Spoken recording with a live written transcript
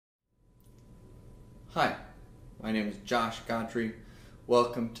Hi, my name is Josh Gottry.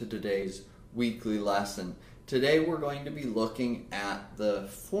 Welcome to today's weekly lesson. Today we're going to be looking at the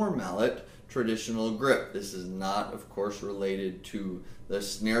 4-mallet traditional grip. This is not, of course, related to the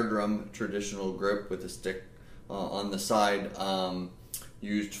snare drum traditional grip with a stick on the side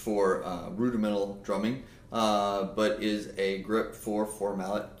used for rudimental drumming, but is a grip for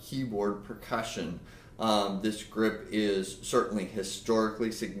 4-mallet keyboard percussion. This grip is certainly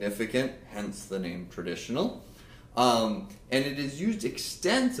historically significant, hence the name traditional, and it is used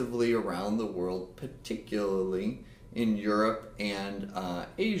extensively around the world, particularly in Europe and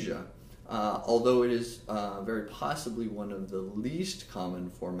Asia, although it is very possibly one of the least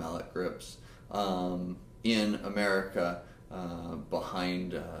common 4-mallet grips in America,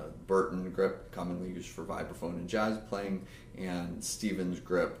 behind Burton grip, commonly used for vibraphone and jazz playing, and Stevens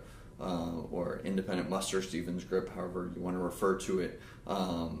grip, or independent muster Stevens grip, however you want to refer to it,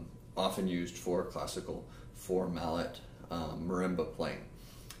 often used for classical 4-mallet marimba playing.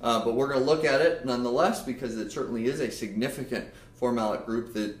 But we're going to look at it nonetheless because it certainly is a significant 4-mallet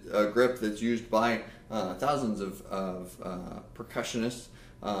grip that's used by thousands of percussionists,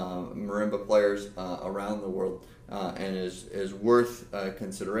 marimba players around the world, and is worth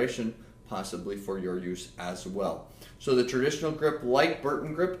consideration, possibly for your use as well. So the traditional grip, like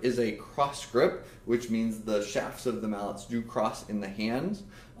Burton grip, is a cross grip, which means the shafts of the mallets do cross in the hands.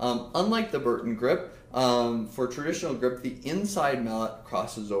 Unlike the Burton grip, for traditional grip, the inside mallet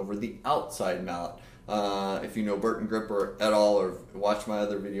crosses over the outside mallet. If you know Burton grip or at all, or watch my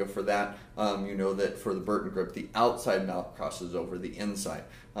other video for that, you know that for the Burton grip, the outside mallet crosses over the inside.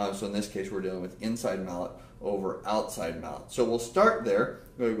 So in this case, we're dealing with inside mallet over outside mallet. So we'll start there.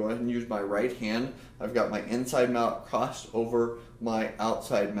 I'm going to go ahead and use my right hand. I've got my inside mallet crossed over my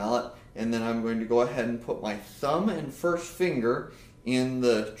outside mallet, and then I'm going to go ahead and put my thumb and first finger in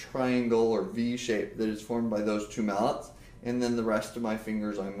the triangle or V shape that is formed by those two mallets, and then the rest of my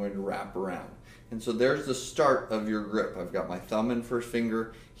fingers I'm going to wrap around. And so there's the start of your grip. I've got my thumb and first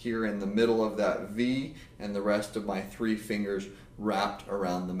finger here in the middle of that V, and the rest of my 3 fingers wrapped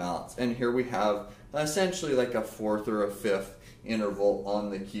around the mallets. And here we have essentially like a 4th or a 5th interval on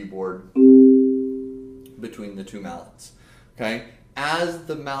the keyboard between the 2 mallets. Okay? As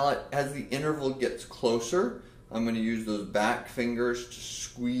the interval gets closer, I'm going to use those back fingers to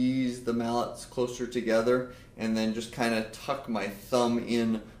squeeze the mallets closer together, and then just kind of tuck my thumb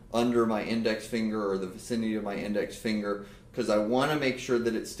in under my index finger or the vicinity of my index finger, because I want to make sure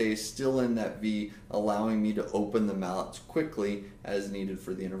that it stays still in that V, allowing me to open the mallets quickly as needed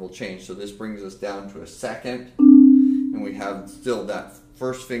for the interval change. So this brings us down to a second, and we have still that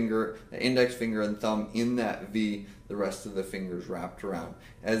first finger, the index finger and thumb in that V, the rest of the fingers wrapped around.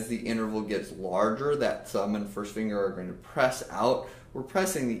 As the interval gets larger, that thumb and first finger are going to press out. We're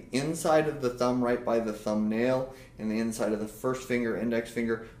pressing the inside of the thumb right by the thumbnail, and the inside of the first finger, index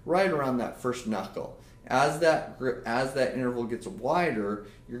finger, right around that first knuckle. As that interval gets wider,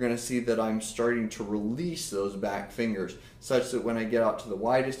 you're going to see that I'm starting to release those back fingers, such that when I get out to the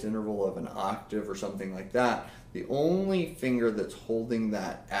widest interval of an octave or something like that, the only finger that's holding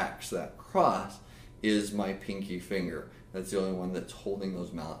that X, that cross, is my pinky finger. That's the only one that's holding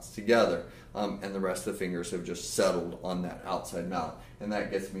those mallets together. And the rest of the fingers have just settled on that outside mallet. And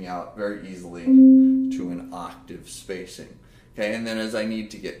that gets me out very easily to an octave spacing. Okay, and then as I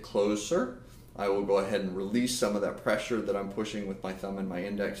need to get closer, I will go ahead and release some of that pressure that I'm pushing with my thumb and my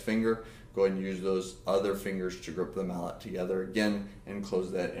index finger. Go ahead and use those other fingers to grip the mallet together again and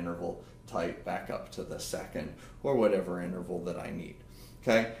close that interval tight back up to the second or whatever interval that I need.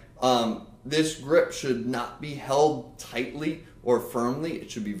 Okay, this grip should not be held tightly or firmly.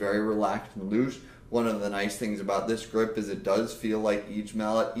 It should be very relaxed and loose. One of the nice things about this grip is it does feel like each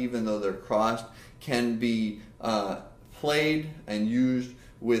mallet, even though they're crossed, can be played and used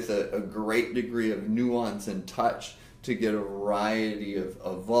with a great degree of nuance and touch to get a variety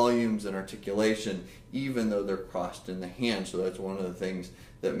of volumes and articulation, even though they're crossed in the hand. So that's one of the things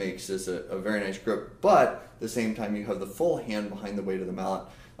that makes this a very nice grip. But at the same time, you have the full hand behind the weight of the mallet,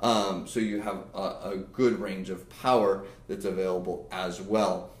 so you have a good range of power that's available as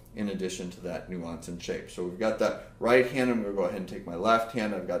well, in addition to that nuance and shape. So we've got that right hand. I'm going to go ahead and take my left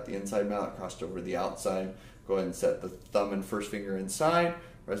hand. I've got the inside mallet crossed over the outside. Go ahead and set the thumb and first finger inside.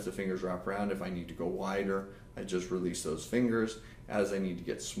 Rest of the fingers wrap around. If I need to go wider, I just release those fingers. As I need to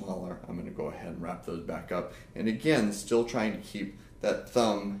get smaller, I'm going to go ahead and wrap those back up. And again, still trying to keep that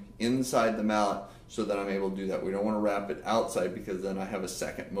thumb inside the mallet so that I'm able to do that. We don't want to wrap it outside because then I have a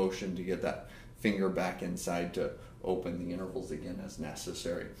second motion to get that finger back inside to open the intervals again as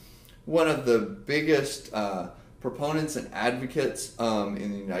necessary. One of the biggest proponents and advocates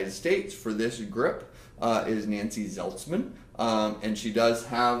in the United States for this grip is Nancy Zeltzman, and she does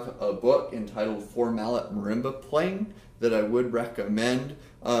have a book entitled For Mallet Marimba Playing that I would recommend,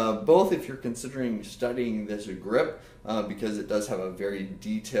 both if you're considering studying this grip, because it does have a very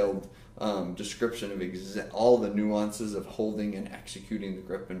detailed description of all the nuances of holding and executing the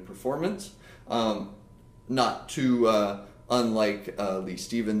grip in performance. Not too unlike Lee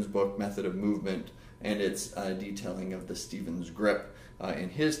Stevens' book, Method of Movement, and its detailing of the Stevens grip in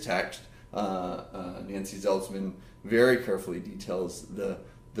his text. Nancy Zeltzman very carefully details the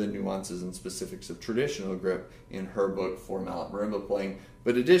nuances and specifics of traditional grip in her book, For Mallet Marimba Playing.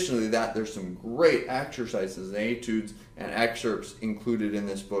 But additionally to that, there's some great exercises and etudes and excerpts included in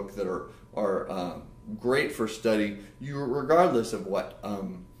this book that are great for study, regardless of what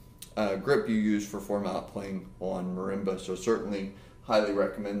grip you use for for mallet playing on marimba. So certainly highly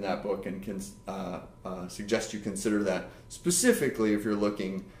recommend that book, and can suggest you consider that specifically if you're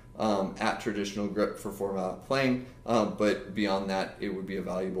looking at traditional grip for mallet playing, but beyond that, it would be a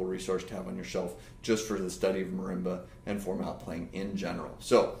valuable resource to have on your shelf just for the study of marimba and for mallet playing in general.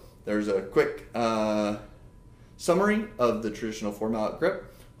 So there's a quick summary of the traditional for mallet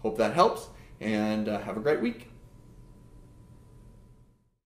grip. Hope that helps, and have a great week.